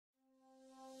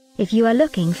If you are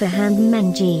looking for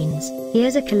handmade jeans,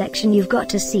 here's a collection you've got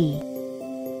to see.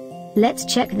 Let's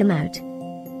check them out.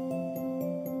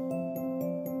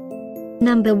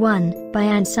 Number 1, by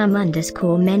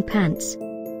Andsome_Men Pants.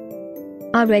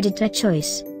 Our editor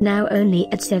choice, now only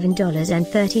at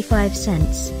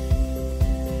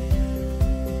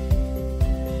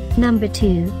 $7.35. Number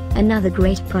 2, another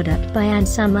great product by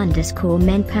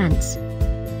Andsome_Men Pants.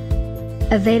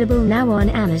 Available now on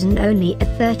Amazon only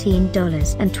at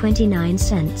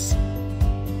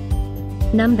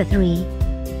 $13.29. Number 3.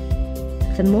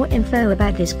 For more info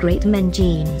about this great men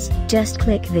jeans, just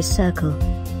click this circle.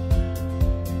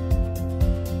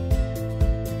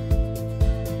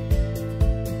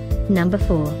 Number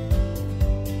 4.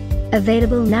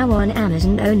 Available now on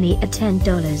Amazon only at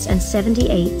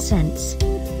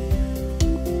 $10.78.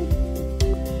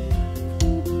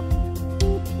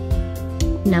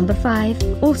 Number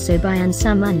 5, also by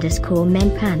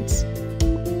Andsome_Men Pants.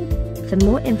 For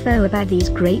more info about these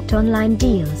great online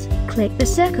deals, click the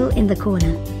circle in the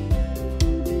corner.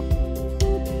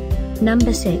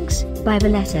 Number 6, by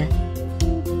Valletta.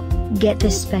 Get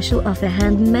this special offer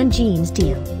handmade jeans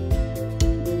deal.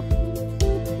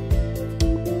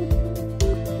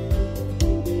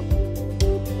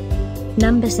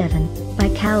 Number 7, by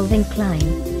Calvin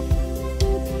Klein.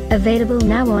 Available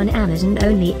now on Amazon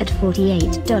only at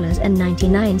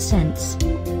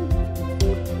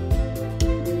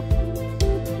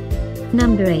 $48.99.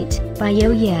 Number 8, by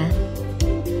Yo Yeah.